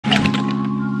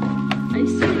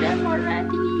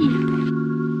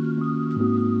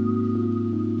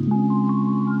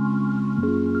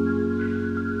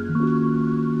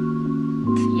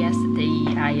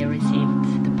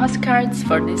postcards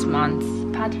for this month's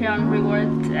Patreon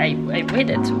rewards. I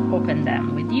waited to open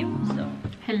them with you. So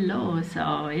hello,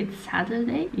 so it's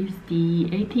Saturday, it's the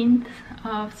 18th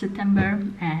of September,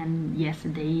 and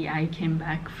yesterday I came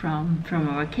back from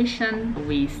a vacation.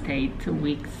 We stayed 2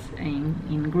 weeks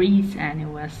in Greece and it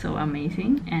was so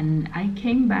amazing, and I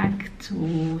came back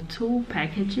to 2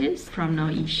 packages from No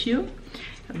Issue,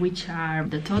 which are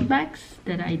the tote bags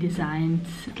that I designed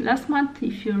last month.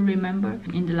 If you remember,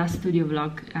 in the last studio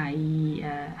vlog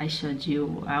I showed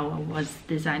you how I was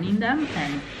designing them,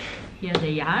 and here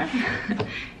they are.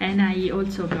 And I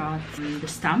also got the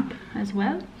stamp as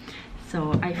well,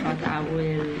 so I thought I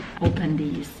will open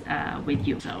these with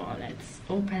you. So let's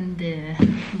open the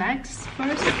bags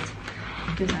first,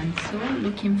 because I'm so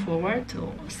looking forward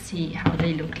to see how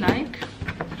they look like.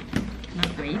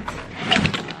 Cannot wait.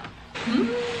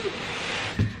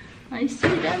 I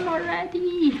see them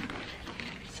already.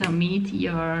 So meet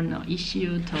your No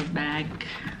Issue tote bag.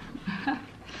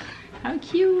 How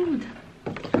cute.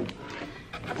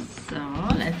 So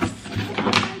let's see.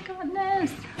 Oh my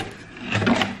goodness.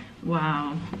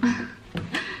 Wow.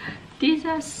 These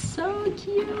are so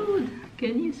cute.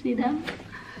 Can you see them?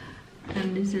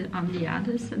 And this is on the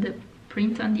other side, the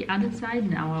print on the other side.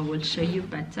 Now I will show you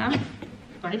better.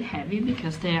 Quite heavy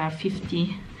because they are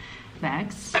 50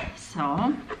 bags,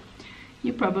 so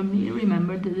you probably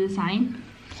remember the design,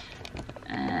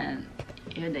 and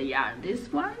here they are.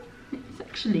 This one is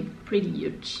actually pretty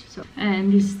huge. So,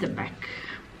 and this is the back,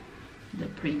 the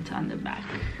print on the back.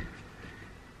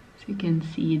 So you can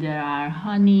see there are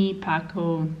honey,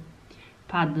 Paco,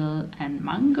 paddle and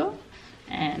mango,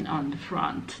 and on the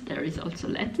front there is also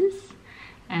lettuce,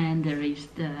 and there is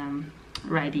the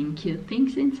writing cute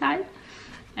things inside.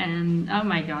 And oh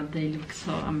my god, they look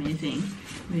so amazing,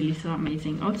 really so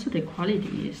amazing. Also the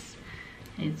quality is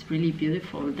really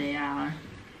beautiful. They are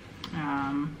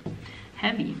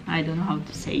heavy. I don't know how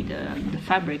to say, the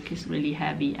fabric is really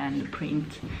heavy, and the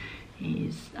print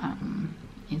is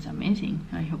amazing.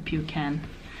 I hope you can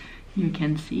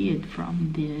see it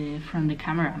from the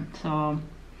camera. So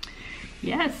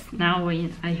yes, now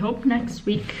I hope next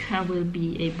week I will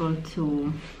be able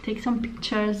to take some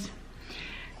pictures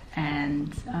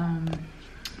and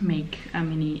make a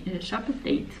mini shop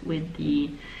update with the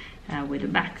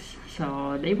bags.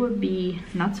 So they will be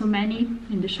not so many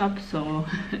in the shop, so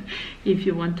if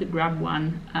you want to grab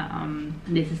one,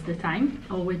 this is the time.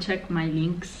 Always check my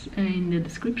links in the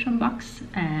description box,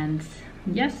 and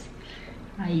yes,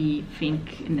 I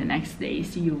think in the next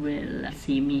days you will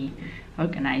see me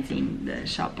organizing the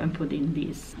shop and putting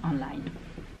these online.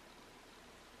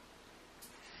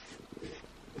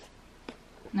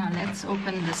 Now let's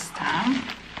open the stamp.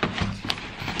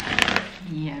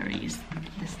 Here is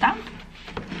the stamp.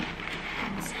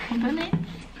 Let's open it.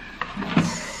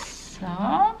 So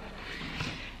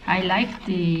I like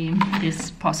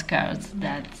these postcards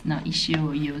that No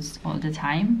Issue use all the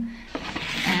time.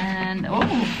 And oh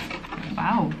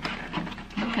wow,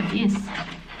 look at this.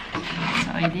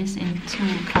 So it is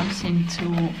comes in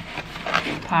 2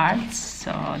 parts.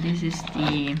 So this is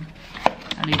the,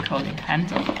 how do you call it,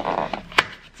 handle,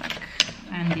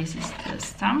 and this is the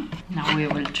stamp. Now we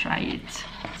will try it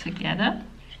together,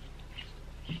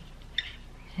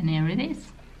 and here it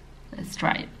is. Let's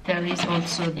try it. There is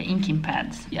also the inking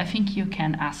pads. I think you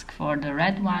can ask for the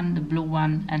red one, the blue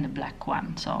one and the black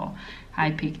one, so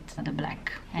I picked the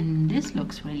black, and this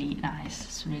looks really nice.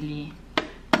 It's really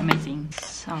amazing.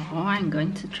 So I'm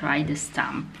going to try the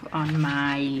stamp on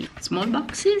my small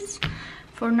boxes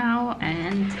for now,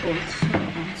 and also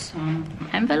on some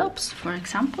envelopes, for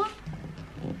example.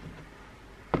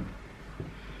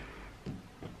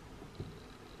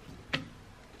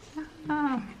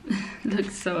 Oh,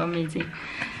 looks so amazing.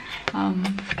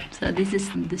 So this is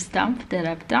the stamp that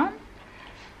I've done,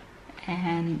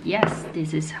 and yes,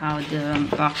 this is how the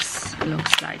box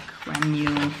looks like when you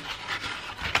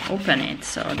open it.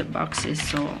 So the box is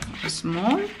so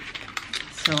small,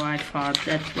 so I thought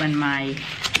that when my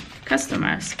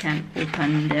customers can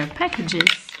open their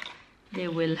packages, they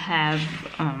will have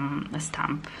a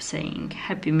stamp saying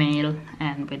Happy Mail,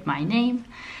 and with my name,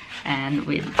 and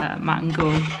with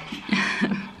Mango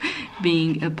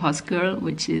being a post girl,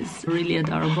 which is really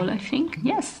adorable, I think.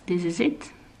 Yes, this is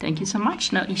it. Thank you so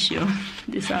much, No Issue.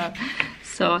 These are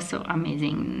so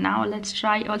amazing. Now let's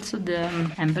try also the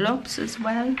envelopes as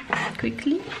well,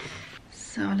 quickly.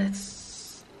 So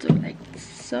let's do like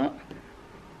so.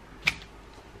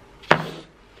 I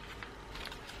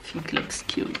think looks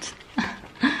cute.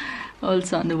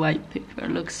 Also on the white paper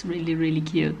looks really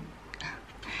cute.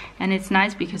 And it's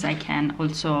nice because I can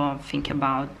also think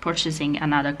about purchasing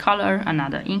another color,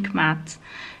 another ink mat,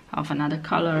 of another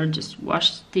color, just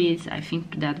wash this. I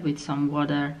think that with some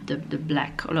water the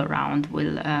black all around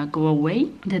will go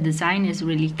away. The design is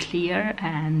really clear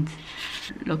and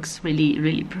looks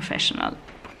really professional.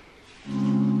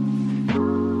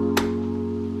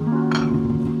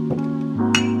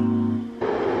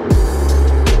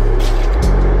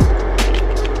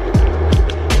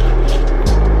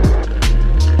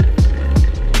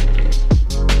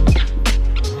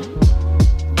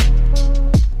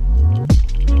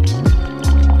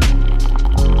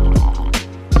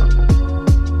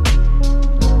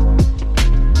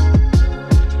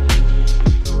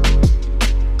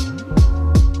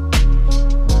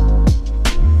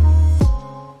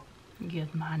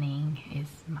 Good morning.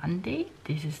 It's Monday.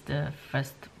 This is the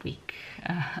first week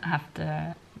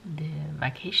after the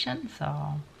vacation,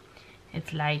 so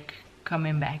it's like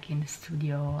coming back in the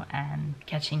studio and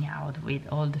catching out with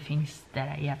all the things that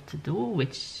I have to do,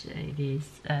 which it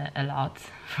is a lot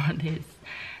for this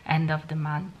end of the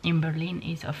month. In Berlin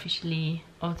is officially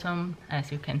autumn.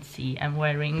 As you can see, I'm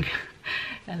wearing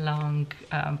a long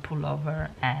pullover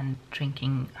and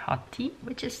drinking hot tea,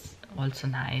 which is also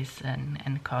nice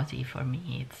and cozy for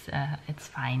me. It's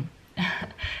fine.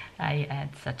 I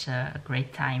had such a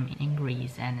great time in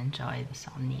Greece and enjoyed the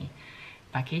sunny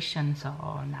vacation, so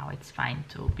now it's fine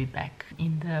to be back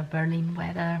in the Berlin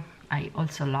weather. I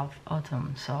also love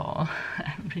autumn, so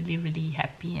I'm really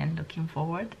happy and looking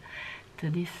forward to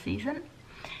this season.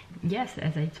 Yes,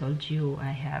 as I told you,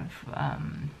 I have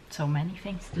so many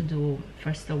things to do.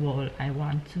 First of all, I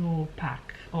want to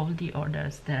pack all the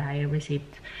orders that I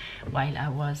received while I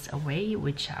was away,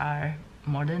 which are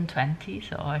more than 20,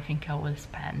 so I think I will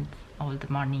spend all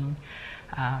the morning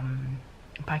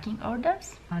packing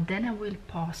orders. Then I will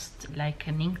post like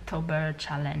an Inktober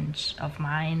challenge of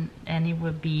mine, and it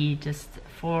will be just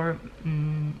four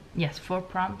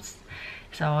prompts.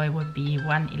 So it would be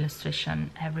one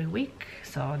illustration every week,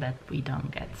 so that we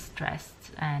don't get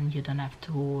stressed and you don't have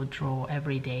to draw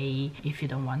every day if you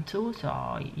don't want to.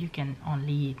 So you can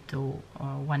only do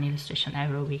one illustration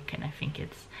every week, and I think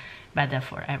it's better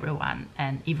for everyone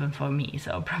and even for me,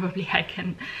 so probably I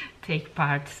can take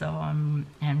part. So I'm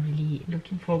really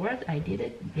looking forward. I did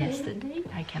it yesterday.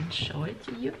 I can show it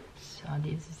to you. So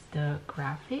this is the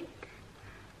graphic,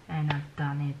 and I've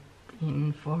done it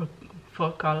in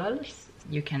four colors.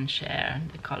 You can share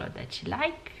the color that you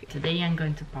like. Today I'm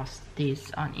going to post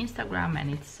this on Instagram,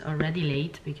 and it's already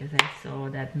late because I saw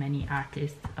that many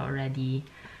artists already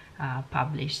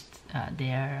published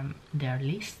their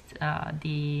list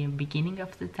the beginning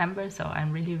of September, so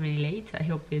I'm really late. I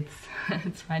hope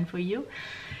it's fine for you.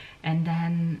 And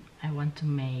then I want to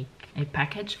make a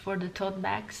package for the tote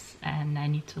bags, and I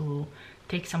need to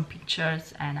take some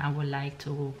pictures, and I would like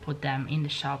to put them in the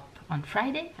shop on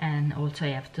Friday. And also I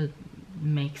have to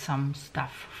make some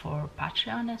stuff for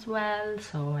Patreon as well,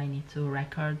 so I need to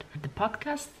record the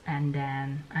podcast, and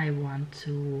then I want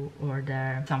to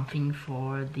order something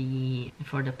for the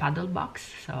paddle box,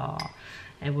 so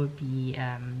it will be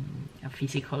a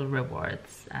physical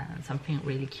rewards, something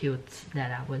really cute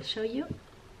that I will show you.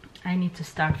 I need to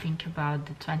start thinking about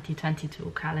the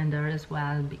 2022 calendar as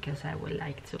well, because I would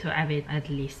like to have it at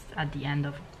least at the end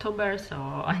of October, so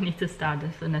I need to start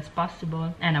as soon as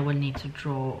possible. And I will need to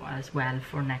draw as well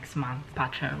for next month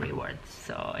Patreon rewards,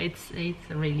 so it's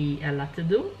really a lot to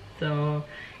do. So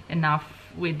enough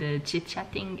with the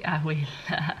chit-chatting. I will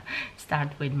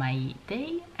start with my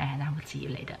day, and I will see you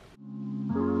later.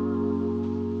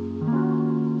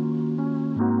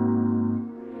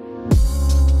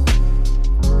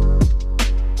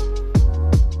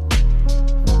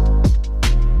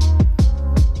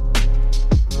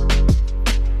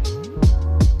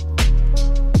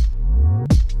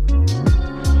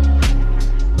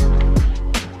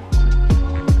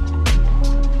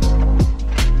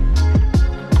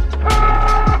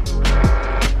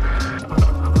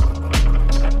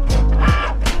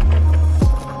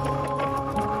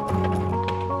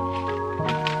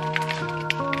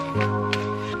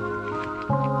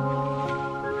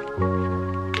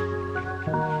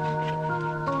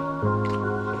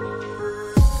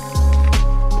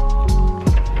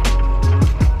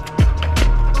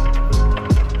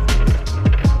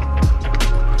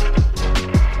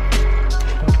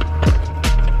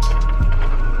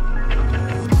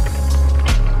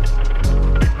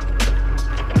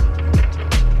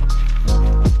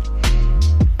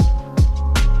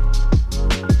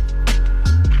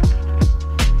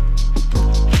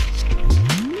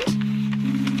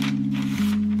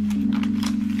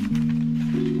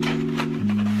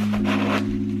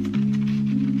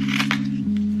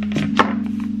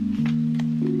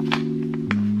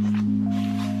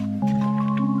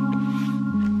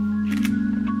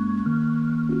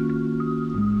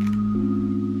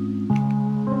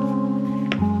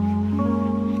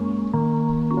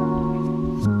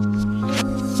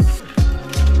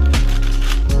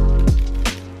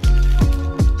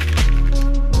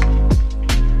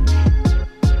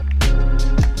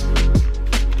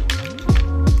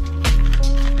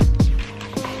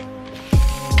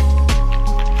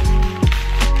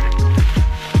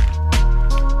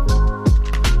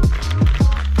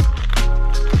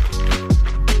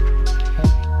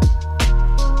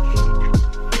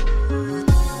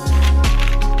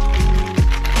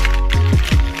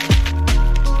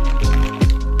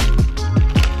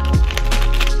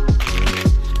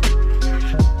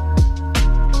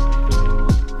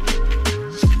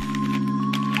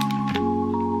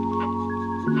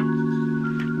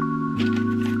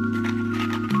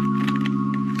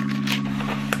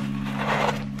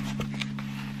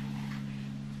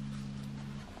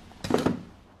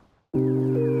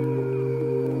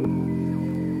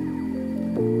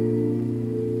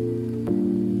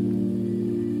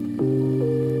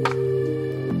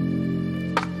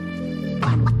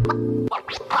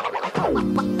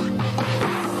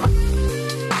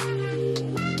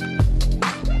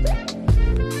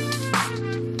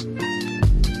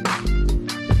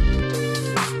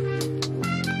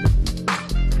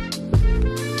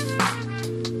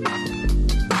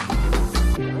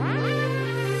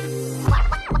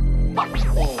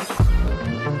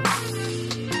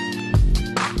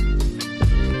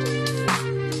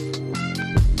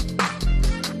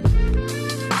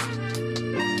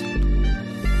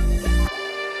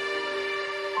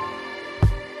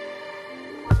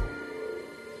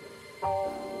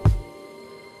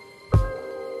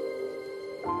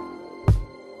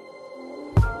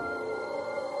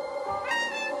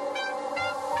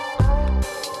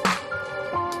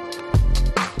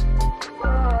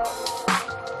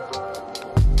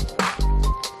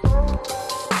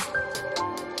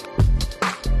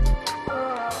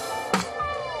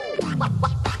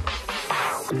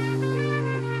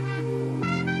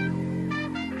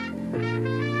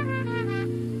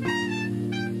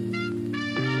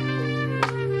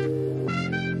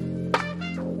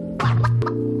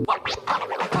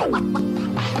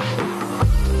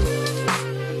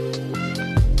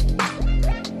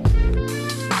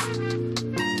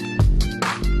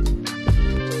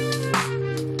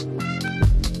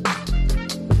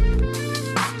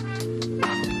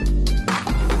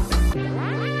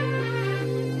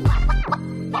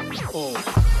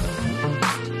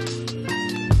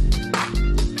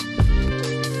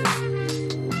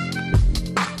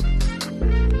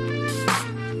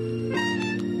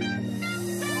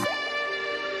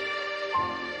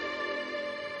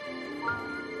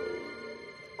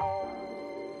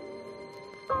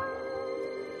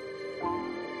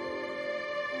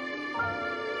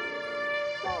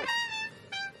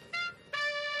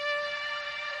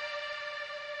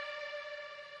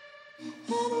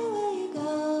 Anywhere you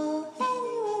go,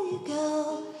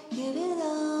 you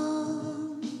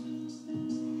belong.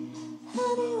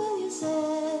 Anywhere you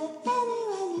say,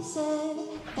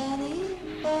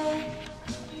 anywhere.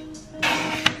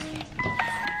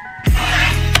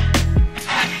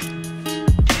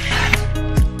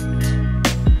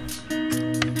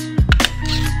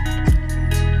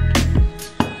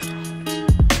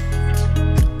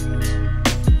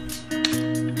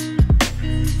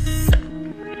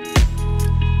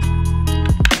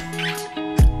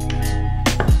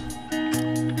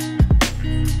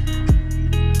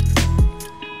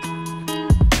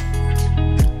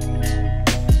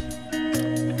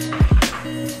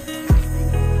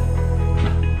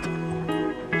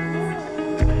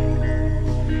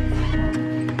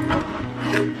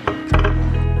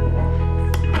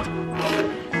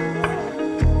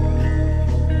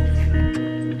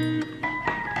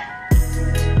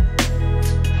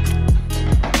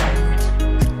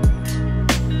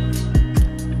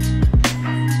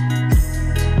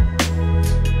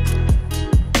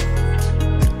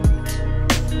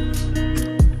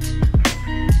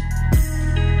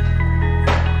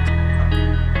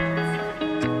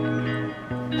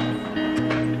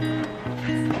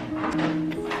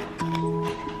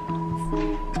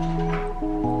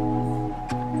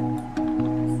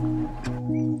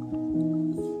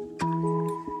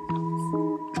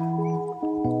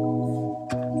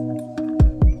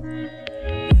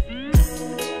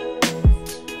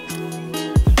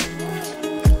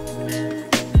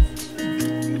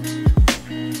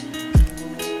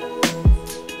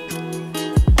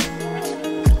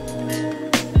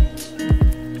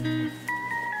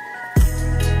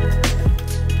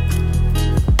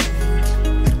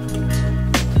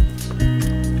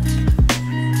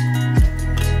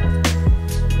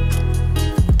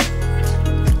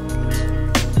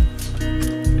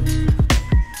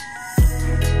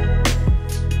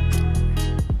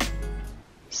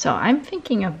 So I'm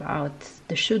thinking about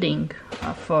the shooting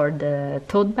for the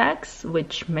tote bags,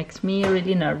 which makes me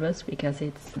really nervous because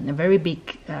it's a very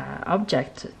big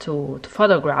object to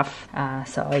photograph.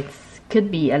 So it could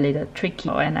be a little tricky,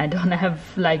 and I don't have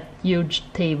like huge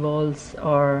tables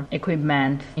or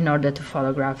equipment in order to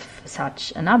photograph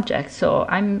such an object. So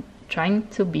I'm trying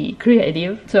to be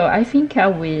creative. So I think I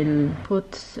will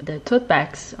put the tote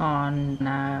bags on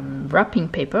wrapping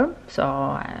paper,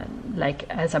 so like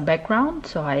as a background.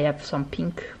 So I have some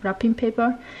pink wrapping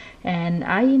paper, and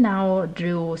I now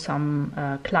drew some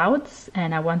clouds,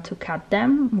 and I want to cut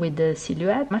them with the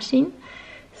silhouette machine.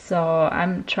 So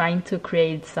I'm trying to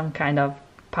create some kind of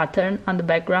pattern on the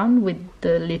background with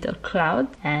the little cloud,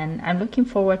 and I'm looking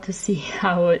forward to see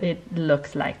how it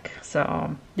looks like.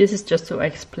 So this is just to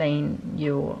explain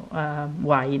you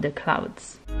why the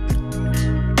clouds.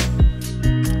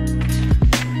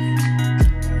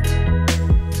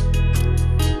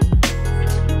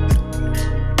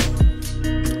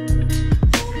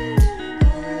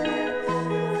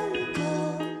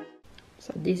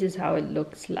 This is how it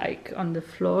looks like on the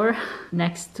floor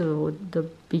next to the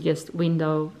biggest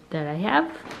window that I have.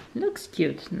 Looks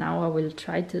cute. Now I will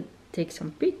try to take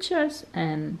some pictures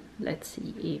and let's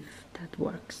see if that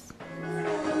works.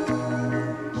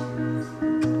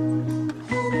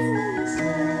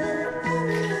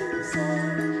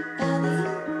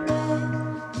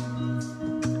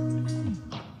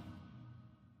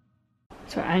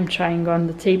 So I'm trying on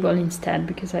the table instead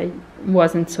because I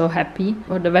wasn't so happy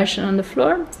for the version on the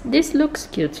floor. This looks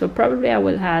cute, so probably I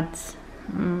will add,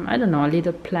 I don't know,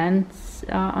 little plants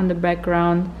on the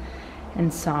background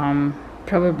and some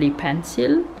probably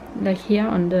pencil like here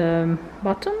on the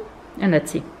bottom, and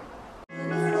let's see.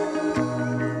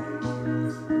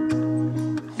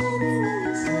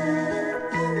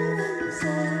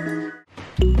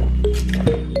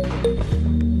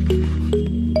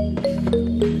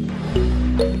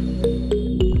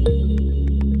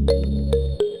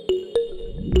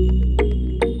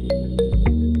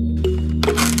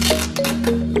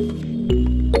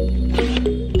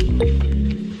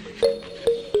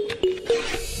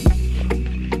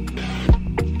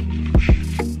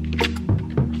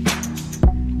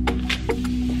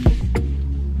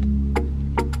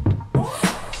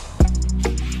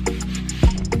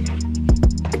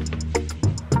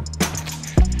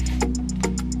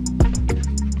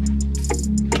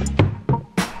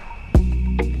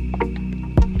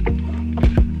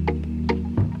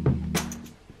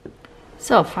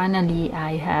 So finally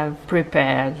I have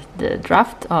prepared the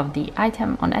draft of the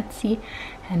item on Etsy,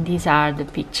 and these are the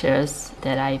pictures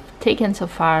that I've taken so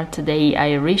far. Today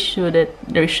I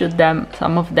reshoot them,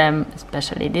 some of them,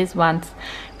 especially these ones,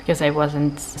 because I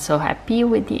wasn't so happy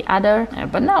with the other.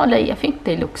 But now I think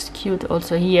they look cute.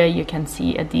 Also here you can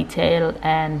see a detail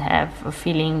and have a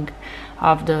feeling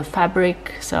of the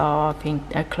fabric, so I think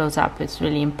a close-up is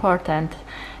really important.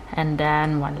 And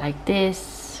then one like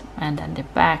this, and then the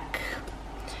back.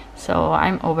 So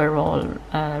I'm overall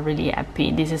really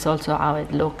happy. This is also how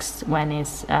it looks when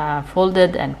it's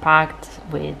folded and packed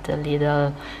with a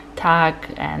little tag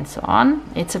and so on.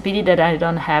 It's a pity that I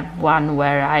don't have one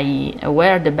where I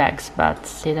wear the bags,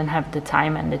 but didn't have the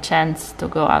time and the chance to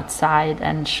go outside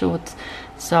and shoot.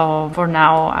 So for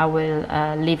now I will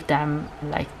leave them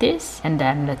like this, and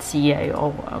then let's see, I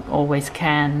always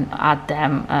can add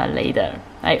them later.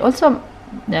 I also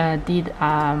did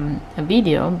a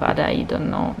video, but I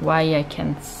don't know why I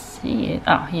can't see it.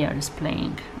 Oh, here it's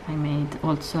playing. I made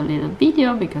also a little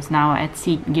video because now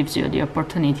Etsy gives you the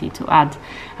opportunity to add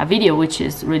a video, which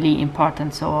is really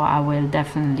important. So I will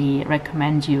definitely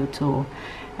recommend you to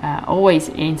always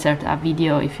insert a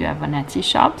video if you have an Etsy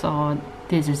shop. So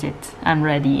this is it. I'm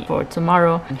ready for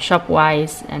tomorrow shop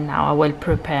wise, and now I will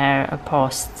prepare a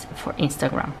post for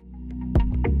Instagram.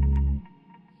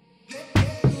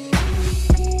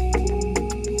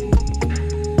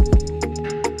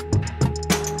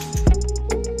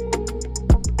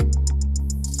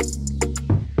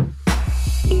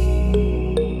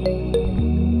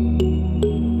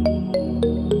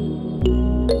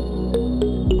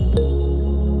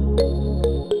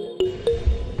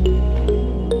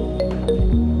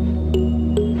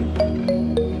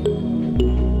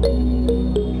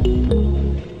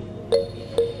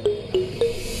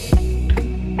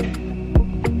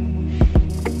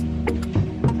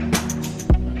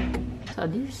 So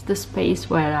this is the space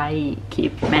where I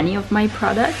keep many of my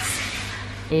products.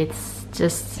 It's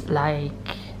just like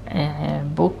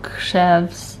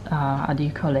bookshelves, how do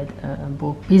you call it,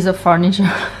 piece of furniture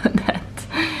that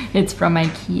it's from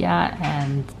IKEA.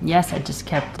 And yes, I just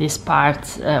kept this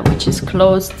part which is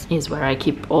closed, is where I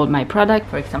keep all my product.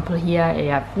 For example, here I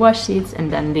have wash sheets,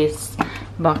 and then these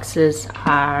boxes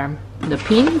are the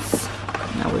pins.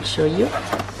 I will show you.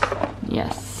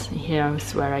 Yes, here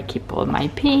is where I keep all my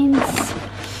pins.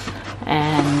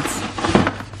 And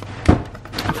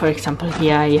for example,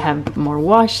 here I have more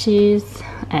washes,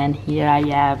 and here I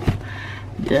have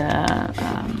the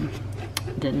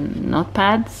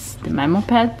notepads, the memo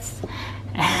pads.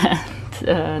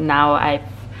 And now I've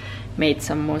made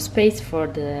some more space for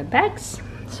the bags.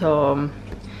 So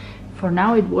for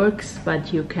now it works,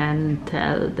 but you can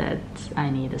tell that I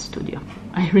need a studio.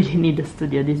 I really need a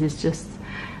studio. This is just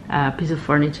a piece of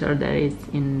furniture that is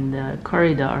in the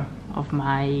corridor of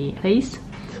my place.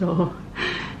 So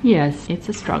yes, it's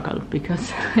a struggle,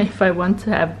 because if I want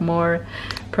to have more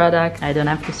products, I don't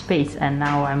have the space. And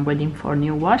now I'm waiting for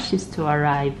new washes to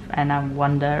arrive, and I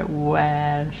wonder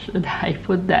where should I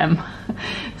put them.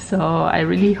 So I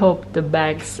really hope the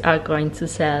bags are going to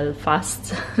sell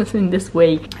fast. In this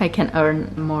way I can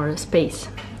earn more space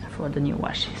for the new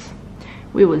washes.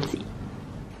 We will see.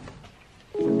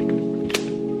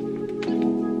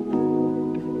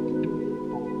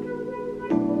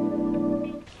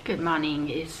 Good morning.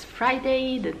 It's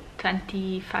Friday, the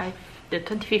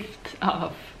 25th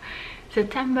of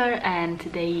September, and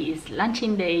today is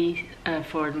launching day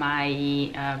for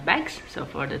my bags, so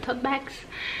for the tote bags.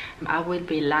 I will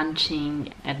be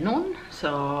launching at noon,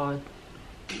 so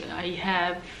I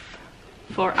have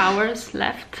 4 hours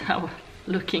left.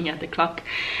 Looking at the clock.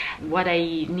 What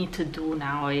I need to do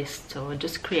now is to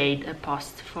just create a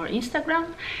post for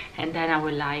Instagram, and then I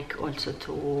would like also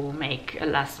to make a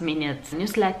last minute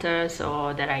newsletter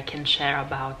so that I can share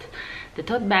about the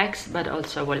tote bags, but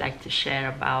also I would like to share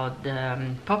about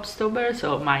the Popstober,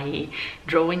 so my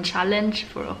drawing challenge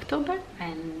for October.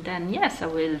 And then yes, I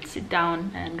will sit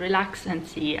down and relax and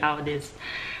see how this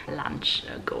lunch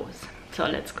goes. So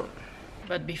let's go.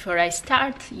 But before I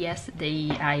start, yesterday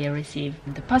I received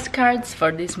the postcards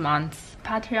for this month's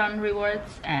Patreon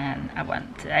rewards, and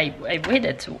I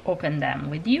waited to open them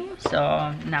with you,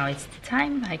 so now it's the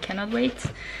time. I cannot wait.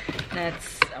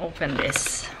 Let's open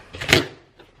this.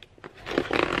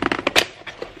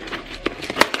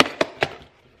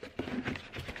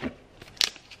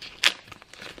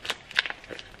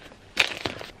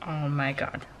 Oh my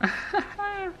god.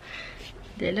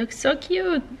 They look so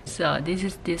cute. So this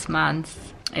is this month's,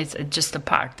 it's just a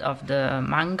part of the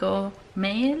mango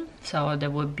mail. So there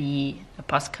will be a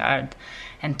postcard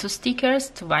and 2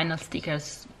 stickers, 2 vinyl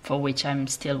stickers, for which I'm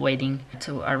still waiting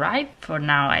to arrive. For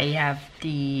now I have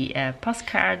the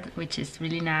postcard, which is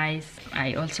really nice.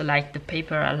 I also like the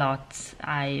paper a lot.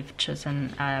 I've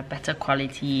chosen a better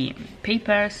quality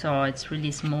paper, so it's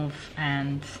really smooth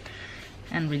and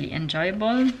and really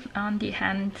enjoyable on the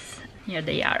hands. Here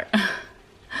they are.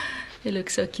 They look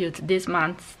so cute. This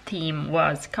month's theme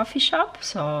was coffee shop,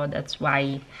 so that's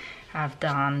why I've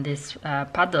done this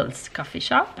Puddles coffee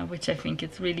shop, which I think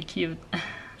is really cute.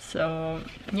 So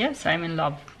yes, I'm in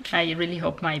love. I really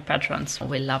hope my patrons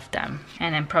will love them.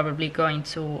 And I'm probably going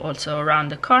to also around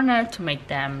the corner to make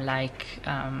them like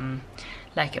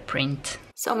a print.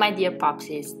 So my dear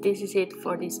Popsies, this is it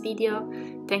for this video.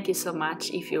 Thank you so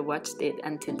much if you watched it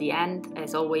until the end.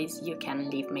 As always, you can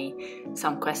leave me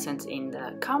some questions in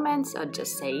the comments or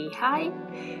just say hi.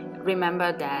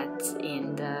 Remember that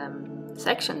in the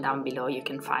section down below you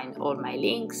can find all my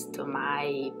links to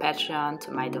my Patreon,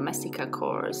 to my Domestika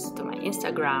course, to my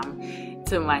Instagram,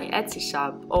 to my Etsy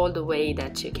shop, all the way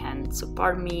that you can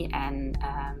support me and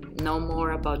know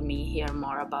more about me, hear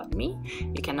more about me.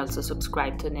 You can also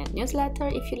subscribe to the newsletter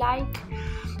if you like.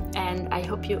 And I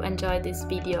hope you enjoyed this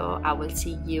video. I will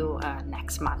see you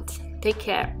next month. Take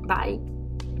care. Bye.